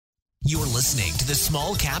You're listening to the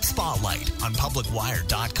Small Cap Spotlight on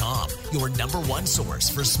PublicWire.com, your number one source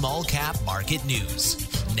for small cap market news.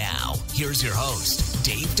 Now, here's your host,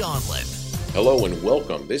 Dave Donlin. Hello and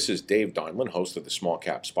welcome. This is Dave Donlin, host of the Small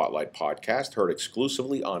Cap Spotlight podcast, heard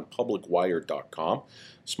exclusively on PublicWire.com.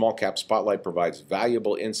 Small Cap Spotlight provides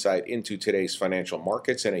valuable insight into today's financial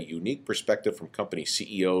markets and a unique perspective from company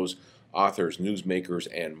CEOs, authors, newsmakers,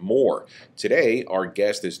 and more. Today, our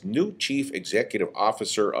guest is new Chief Executive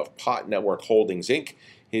Officer of PotNetwork Holdings, Inc.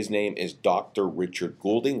 His name is Dr. Richard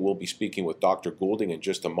Goulding. We'll be speaking with Dr. Goulding in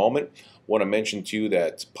just a moment. Want to mention to you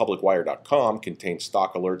that PublicWire.com contains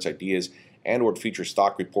stock alerts, ideas, and would feature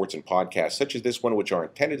stock reports and podcasts such as this one, which are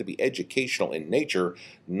intended to be educational in nature,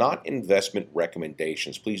 not investment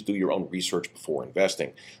recommendations. Please do your own research before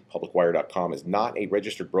investing. PublicWire.com is not a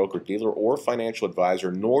registered broker, dealer, or financial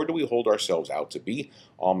advisor, nor do we hold ourselves out to be.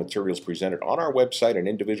 All materials presented on our website and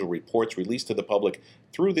individual reports released to the public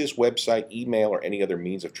through this website, email, or any other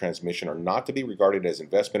means of transmission are not to be regarded as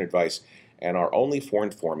investment advice and are only for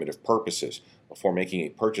informative purposes. Before making a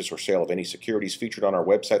purchase or sale of any securities featured on our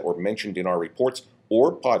website or mentioned in our reports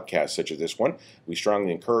or podcasts such as this one, we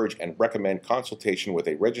strongly encourage and recommend consultation with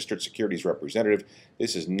a registered securities representative.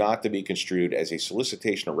 This is not to be construed as a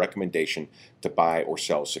solicitation or recommendation to buy or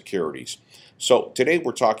sell securities. So today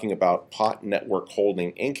we're talking about PotNetwork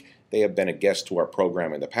Holding, Inc. They have been a guest to our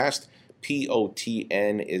program in the past.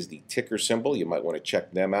 POTN is the ticker symbol. You might want to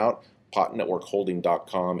check them out.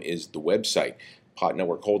 PotNetworkHolding.com is the website.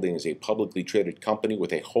 PotNetwork Holding is a publicly traded company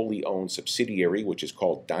with a wholly owned subsidiary, which is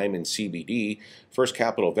called Diamond CBD. First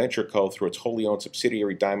Capital Venture Co., through its wholly owned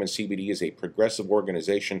subsidiary, Diamond CBD, is a progressive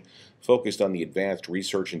organization focused on the advanced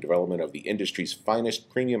research and development of the industry's finest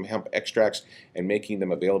premium hemp extracts and making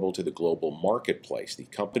them available to the global marketplace. The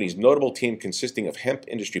company's notable team, consisting of hemp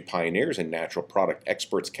industry pioneers and natural product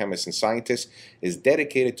experts, chemists, and scientists, is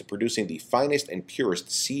dedicated to producing the finest and purest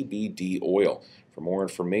CBD oil. For more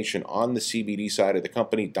information on the CBD side of the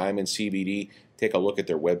company, Diamond CBD, take a look at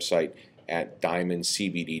their website at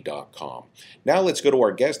diamondcbd.com. Now let's go to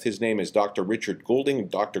our guest. His name is Dr. Richard Goulding.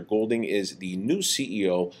 Dr. Goulding is the new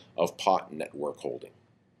CEO of PotNetwork Holding.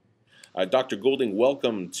 Dr. Goulding,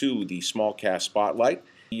 welcome to the Small Cap Spotlight.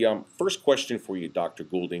 The first question for you, Dr.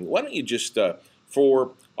 Goulding, why don't you just,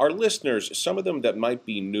 for our listeners, some of them that might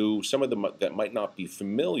be new, some of them that might not be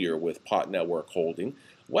familiar with PotNetwork Holding,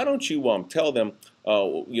 why don't you tell them,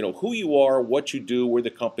 who you are, what you do, where the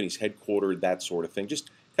company's headquartered, that sort of thing. Just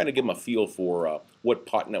kind of give them a feel for what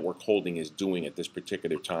PotNetwork Holding is doing at this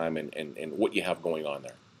particular time and what you have going on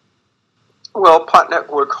there. Well,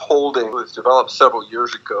 PotNetwork Holding was developed several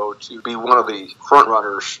years ago to be one of the front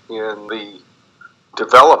runners in the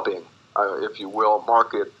developing, if you will,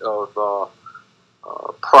 market of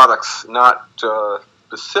products not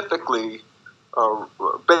specifically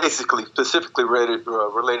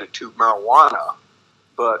related to marijuana,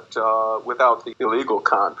 but without the illegal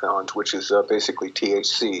compounds, which is basically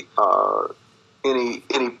THC.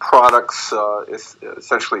 Any products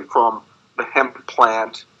essentially from the hemp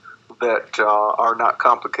plant that are not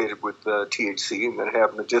complicated with THC and that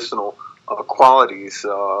have medicinal qualities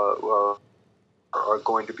are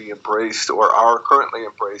going to be embraced or are currently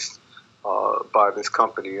embraced by this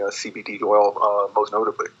company, CBD oil most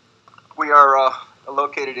notably. We are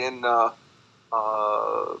located in the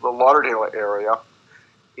Lauderdale area,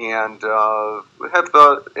 and have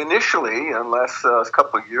initially, in the last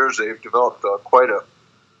couple of years, they've developed quite a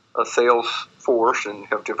sales force and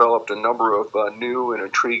have developed a number of new and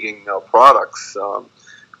intriguing products,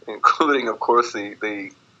 including, of course,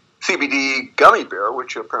 the CBD gummy bear,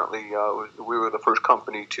 which apparently we were the first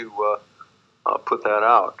company to put that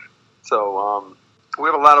out. So we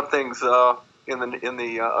have a lot of things in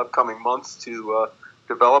the upcoming months to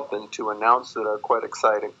develop and to announce that are quite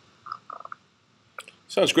exciting.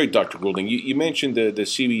 Sounds great, Dr. Goulding. You mentioned the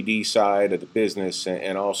CBD side of the business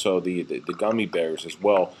and also the gummy bears as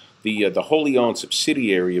well. The wholly owned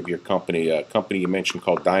subsidiary of your company, a company you mentioned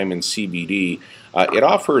called Diamond CBD, it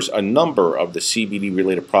offers a number of the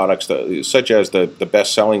CBD-related products, such as the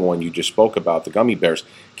best-selling one you just spoke about, the gummy bears.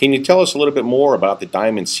 Can you tell us a little bit more about the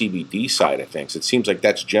Diamond CBD side of things? It seems like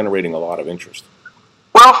that's generating a lot of interest.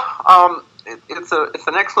 Well, it's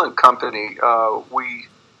an excellent company. We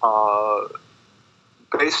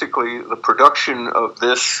basically, the production of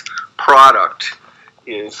this product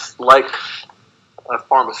is like a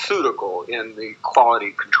pharmaceutical in the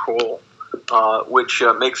quality control, which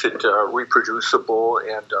makes it reproducible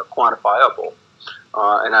and quantifiable.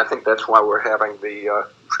 And I think that's why we're having the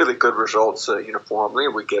really good results uniformly.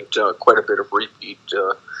 We get quite a bit of repeat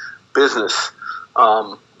business.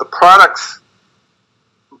 The products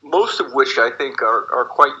most of which I think are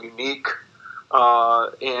quite unique,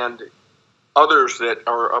 and others that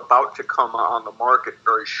are about to come on the market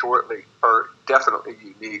very shortly are definitely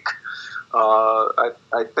unique.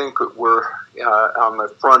 I think that we're on the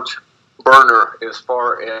front burner as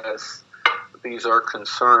far as these are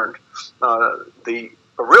concerned. A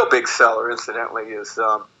real big seller, incidentally, is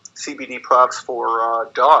CBD products for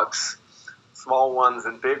dogs, small ones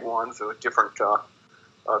and big ones with different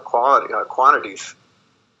quantities.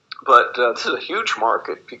 But this is a huge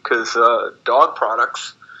market because dog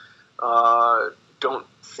products don't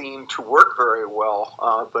seem to work very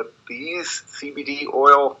well. But these CBD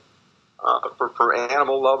oil for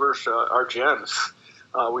animal lovers are gems.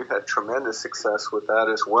 We've had tremendous success with that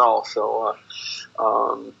as well. So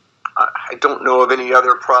I don't know of any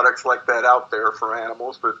other products like that out there for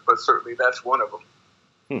animals, but certainly that's one of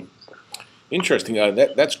them. Interesting.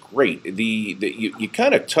 That's great. You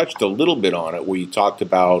kind of touched a little bit on it where you talked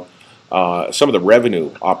about some of the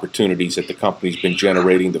revenue opportunities that the company's been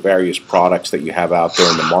generating, the various products that you have out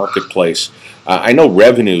there in the marketplace. I know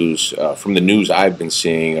revenues from the news I've been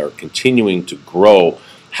seeing are continuing to grow.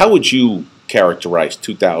 How would you characterize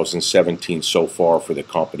 2017 so far for the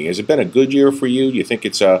company? Has it been a good year for you? Do you think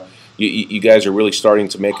it's you guys are really starting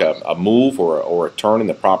to make a move or a turn in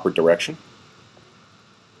the proper direction?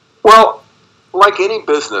 Well, like any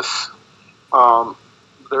business,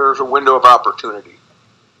 there's a window of opportunity.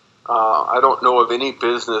 I don't know of any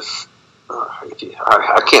business,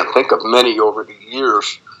 I can't think of many over the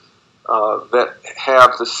years that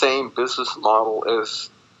have the same business model as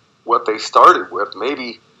what they started with.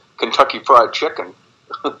 Maybe Kentucky Fried Chicken.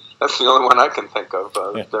 That's the only one I can think of.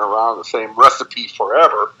 It's been around the same recipe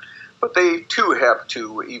forever. But they, too, have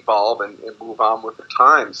to evolve and move on with the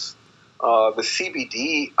times. The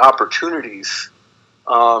CBD opportunities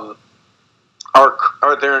are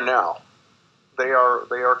there now. They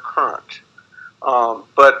are current.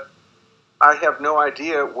 But I have no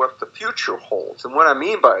idea what the future holds. And what I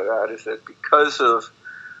mean by that is that because of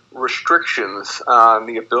restrictions on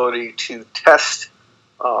the ability to test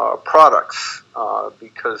products,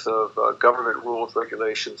 because of government rules,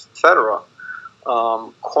 regulations, etc.,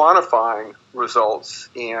 quantifying results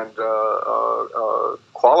and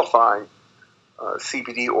qualifying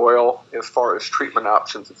CBD oil as far as treatment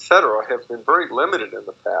options, etc., have been very limited in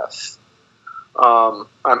the past.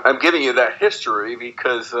 I'm giving you that history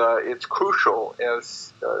because it's crucial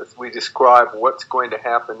as we describe what's going to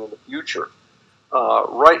happen in the future.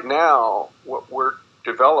 Right now, what we're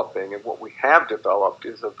developing and what we have developed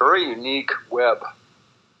is a very unique web,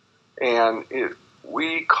 and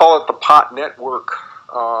we call it the PotNetwork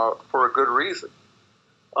for a good reason.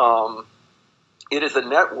 It is a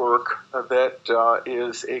network that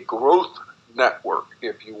is a growth network,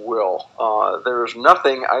 if you will. There is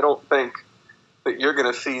nothing, I don't think, that you're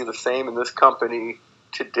going to see the same in this company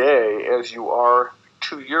today as you are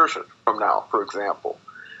 2 years from now, for example.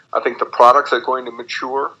 I think the products are going to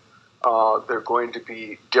mature. They're going to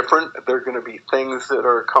be different. There are going to be things that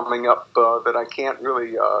are coming up that I can't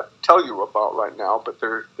really tell you about right now, but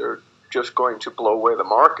they're just going to blow away the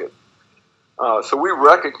market. So we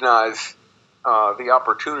recognize the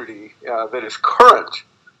opportunity that is current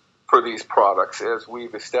for these products as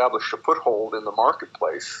we've established a foothold in the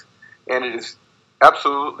marketplace, and it is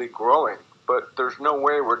absolutely growing. But there's no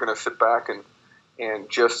way we're going to sit back and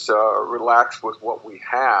just relax with what we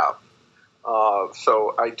have.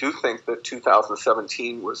 So I do think that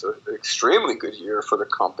 2017 was an extremely good year for the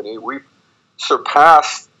company. We've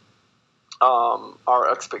surpassed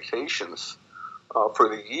our expectations for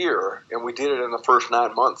the year, and we did it in the first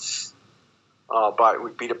 9 months.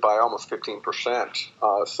 We beat it by almost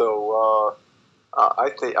 15%. So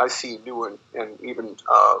I see new and even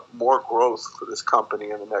more growth for this company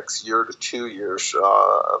in the next year to 2 years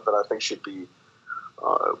that I think should be.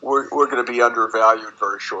 We're going to be undervalued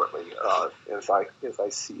very shortly, as I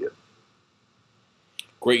see it.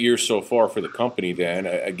 Great year so far for the company then.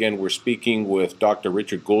 Again, we're speaking with Dr.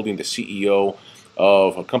 Richard Goulding, the CEO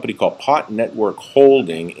of a company called PotNetwork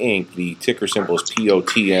Holding, Inc. The ticker symbol is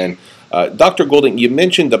POTN. Dr. Goulding, you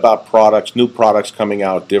mentioned about products, new products coming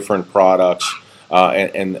out, different products,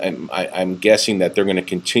 and I'm guessing that they're going to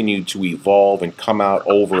continue to evolve and come out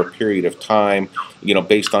over a period of time,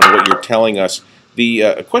 based on what you're telling us.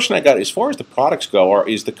 The question I got, as far as the products go,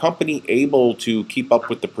 is the company able to keep up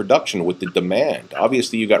with the production, with the demand?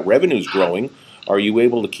 Obviously, you got revenues growing. Are you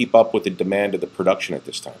able to keep up with the demand of the production at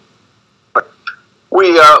this time?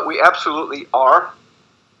 We absolutely are.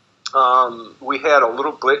 We had a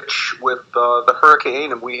little glitch with the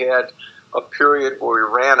hurricane, and we had a period where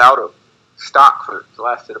we ran out of stock. It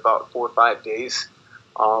lasted about 4 or 5 days.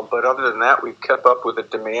 But other than that, we've kept up with the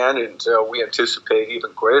demand, and we anticipate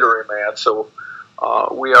even greater demand. So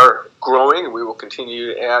we are growing, and we will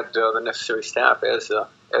continue to add the necessary staff as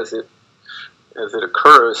it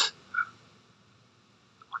occurs.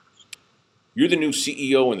 You're the new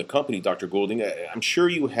CEO in the company, Dr. Goulding. I'm sure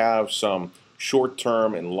you have some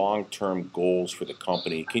short-term and long-term goals for the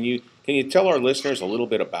company. Can you tell our listeners a little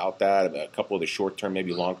bit about that, a couple of the short-term,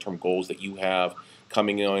 maybe long-term goals that you have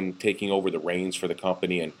coming in, taking over the reins for the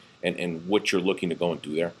company, and what you're looking to go and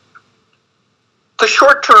do there? The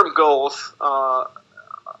short-term goals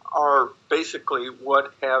are basically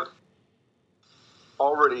what have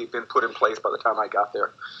already been put in place by the time I got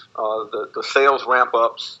there. The sales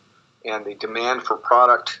ramp-ups and the demand for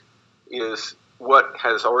product is what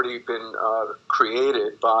has already been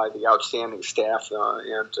created by the outstanding staff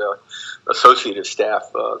and associated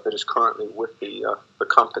staff that is currently with the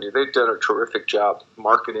company. They've done a terrific job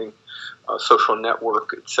marketing, social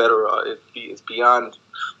network, etc. It's beyond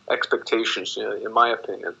expectations, in my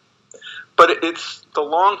opinion. But it's the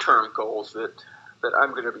long-term goals that I'm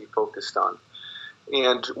going to be focused on.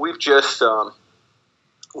 And we've just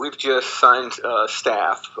signed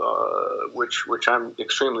staff, which I'm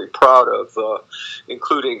extremely proud of,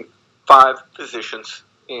 including 5 physicians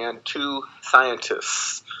and 2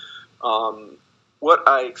 scientists. What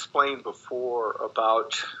I explained before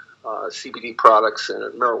about CBD products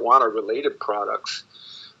and marijuana-related products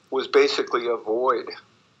was basically a void.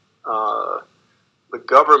 The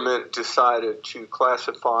government decided to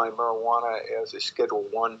classify marijuana as a Schedule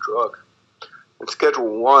I drug. And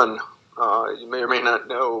Schedule I, you may or may not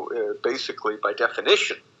know, basically by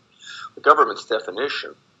definition, the government's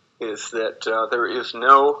definition is that there is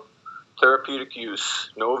no therapeutic use,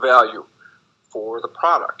 no value for the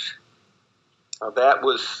product. That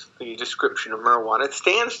was the description of marijuana. It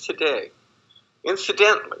stands today.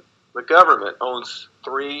 Incidentally, the government owns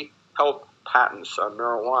 3 health patents on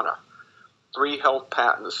marijuana, 3 health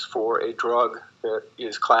patents for a drug that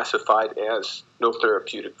is classified as no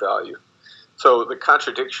therapeutic value. So the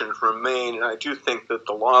contradictions remain, and I do think that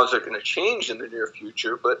the laws are going to change in the near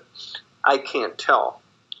future, but I can't tell.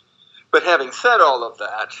 But having said all of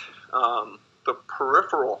that, the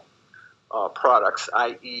peripheral products,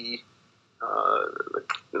 i.e.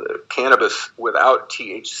 the cannabis without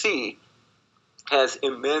THC, has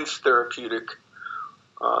immense therapeutic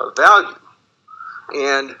value.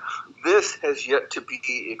 And this has yet to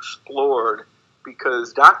be explored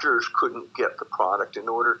because doctors couldn't get the product in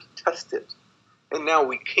order to test it. And now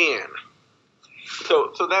we can.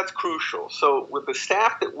 So that's crucial. So with the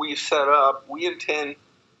staff that we've set up, we intend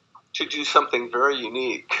to do something very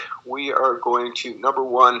unique. We are going to, number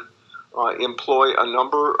one, employ a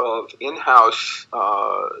number of in-house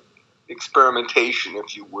experimentation,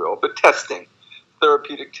 if you will, but testing,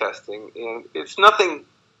 therapeutic testing. And it's nothing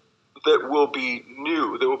that will be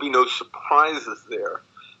new. There will be no surprises there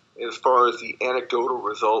as far as the anecdotal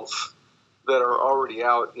results that are already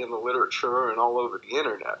out in the literature and all over the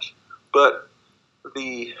internet. But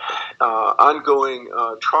the ongoing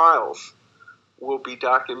trials will be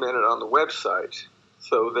documented on the website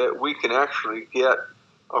so that we can actually get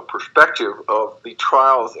a perspective of the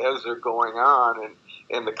trials as they're going on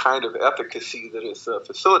and the kind of efficacy that is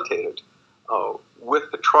facilitated with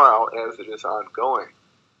the trial as it is ongoing.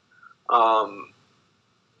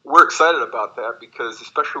 We're excited about that because,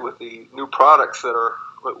 especially with the new products that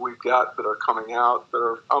we've got that are coming out that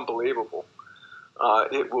are unbelievable,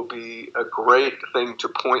 it will be a great thing to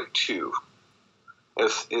point to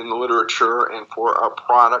as in the literature and for our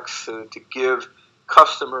products to give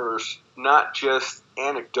customers not just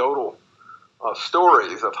anecdotal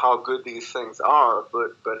stories of how good these things are,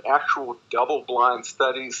 but actual double-blind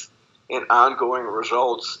studies and ongoing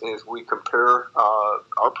results as we compare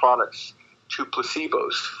our products to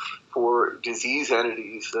placebos for disease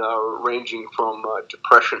entities ranging from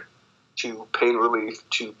depression to pain relief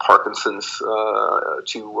to Parkinson's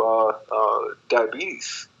to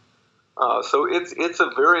diabetes. So it's a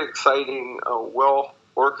very exciting,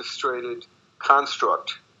 well-orchestrated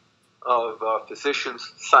construct of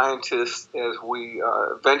physicians, scientists, as we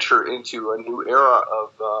venture into a new era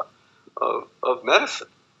of medicine.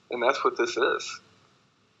 And that's what this is.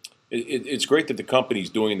 It's great that the company's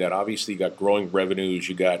doing that. Obviously, you got growing revenues,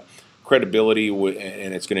 you got credibility,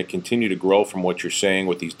 and it's going to continue to grow from what you're saying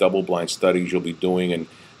with these double-blind studies you'll be doing and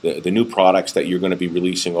the new products that you're going to be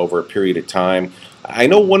releasing over a period of time. I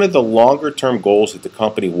know one of the longer-term goals that the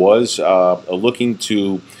company was looking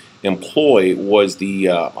to employ was the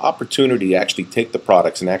opportunity to actually take the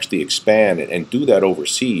products and actually expand and do that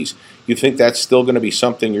overseas. You think that's still going to be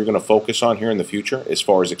something you're going to focus on here in the future as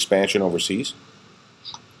far as expansion overseas?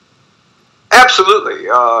 Absolutely.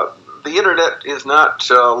 The internet is not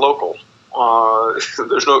local.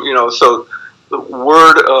 There's no, so the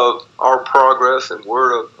word of our progress and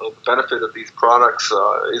word of benefit of these products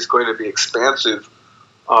is going to be expansive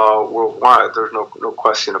worldwide. There's no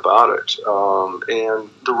question about it. And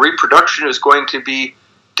the reproduction is going to be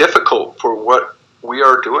difficult for what we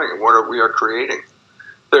are doing and what we are creating.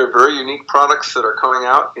 There are very unique products that are coming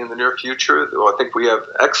out in the near future. I think we have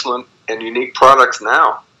excellent and unique products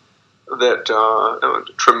now that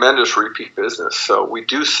tremendous repeat business. So we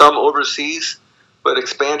do some overseas, but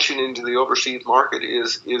expansion into the overseas market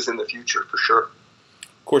is in the future for sure.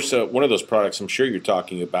 Of course, one of those products I'm sure you're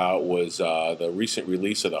talking about was the recent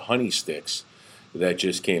release of the honey sticks that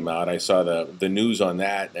just came out. I saw the news on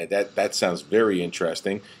that. That sounds very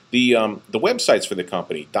interesting. The websites for the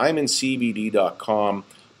company, diamondcbd.com,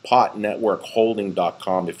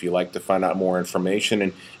 PotNetworkHolding.com if you'd like to find out more information.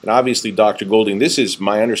 And obviously, Dr. Goulding, this is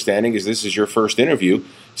my understanding is this is your first interview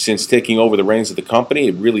since taking over the reins of the company.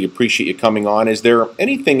 I really appreciate you coming on. Is there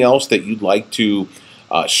anything else that you'd like to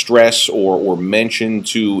stress or mention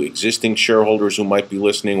to existing shareholders who might be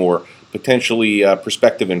listening or potentially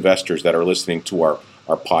prospective investors that are listening to our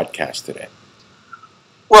podcast today?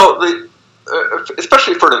 Well,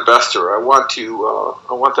 especially for an investor, I want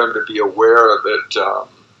them to be aware that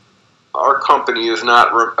our company is not.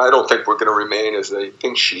 I don't think we're going to remain as a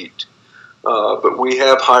pink sheet, but we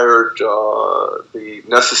have hired the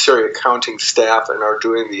necessary accounting staff and are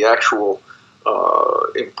doing the actual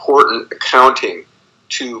important accounting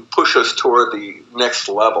to push us toward the next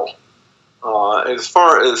level. As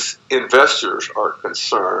far as investors are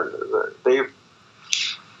concerned, they've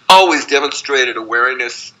always demonstrated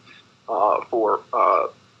awareness for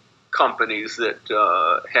companies that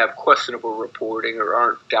have questionable reporting or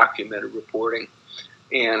aren't documented reporting,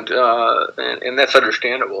 and that's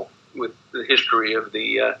understandable with the history of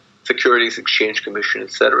the Securities Exchange Commission,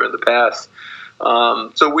 et cetera, in the past.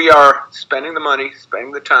 So we are spending the money,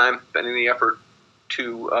 spending the time, spending the effort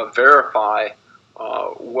to verify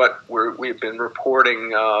what we've been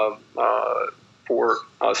reporting for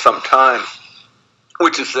some time,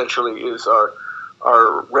 which essentially is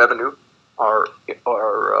our revenue, our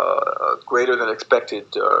greater than expected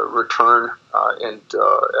return, and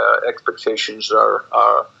expectations are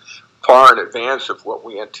far in advance of what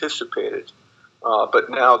we anticipated. But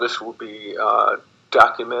now this will be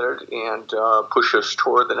documented and push us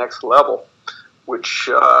toward the next level, which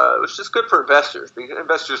is good for investors. Because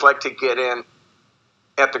investors like to get in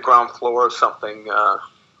at the ground floor of something,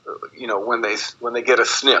 when they get a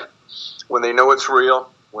sniff, when they know it's real,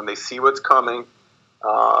 when they see what's coming.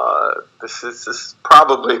 This is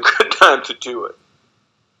probably a good time to do it.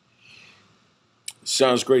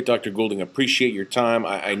 Sounds great, Dr. Goulding. Appreciate your time.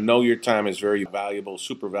 I know your time is very valuable,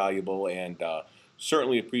 super valuable, and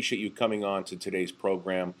certainly appreciate you coming on to today's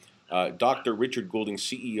program. Dr. Richard Goulding,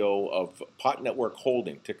 CEO of PotNetwork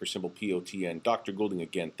Holding, ticker symbol POTN. Dr. Goulding,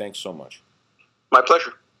 again, thanks so much. My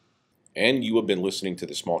pleasure. And you have been listening to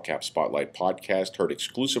the Small Cap Spotlight podcast, heard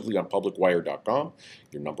exclusively on PublicWire.com,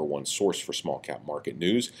 your number one source for small cap market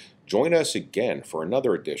news. Join us again for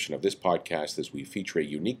another edition of this podcast as we feature a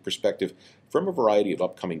unique perspective from a variety of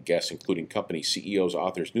upcoming guests, including company CEOs,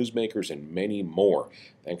 authors, newsmakers, and many more.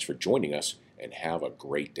 Thanks for joining us, and have a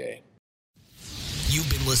great day. You've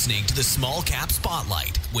been listening to the Small Cap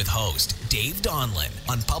Spotlight with host Dave Donlin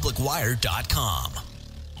on PublicWire.com.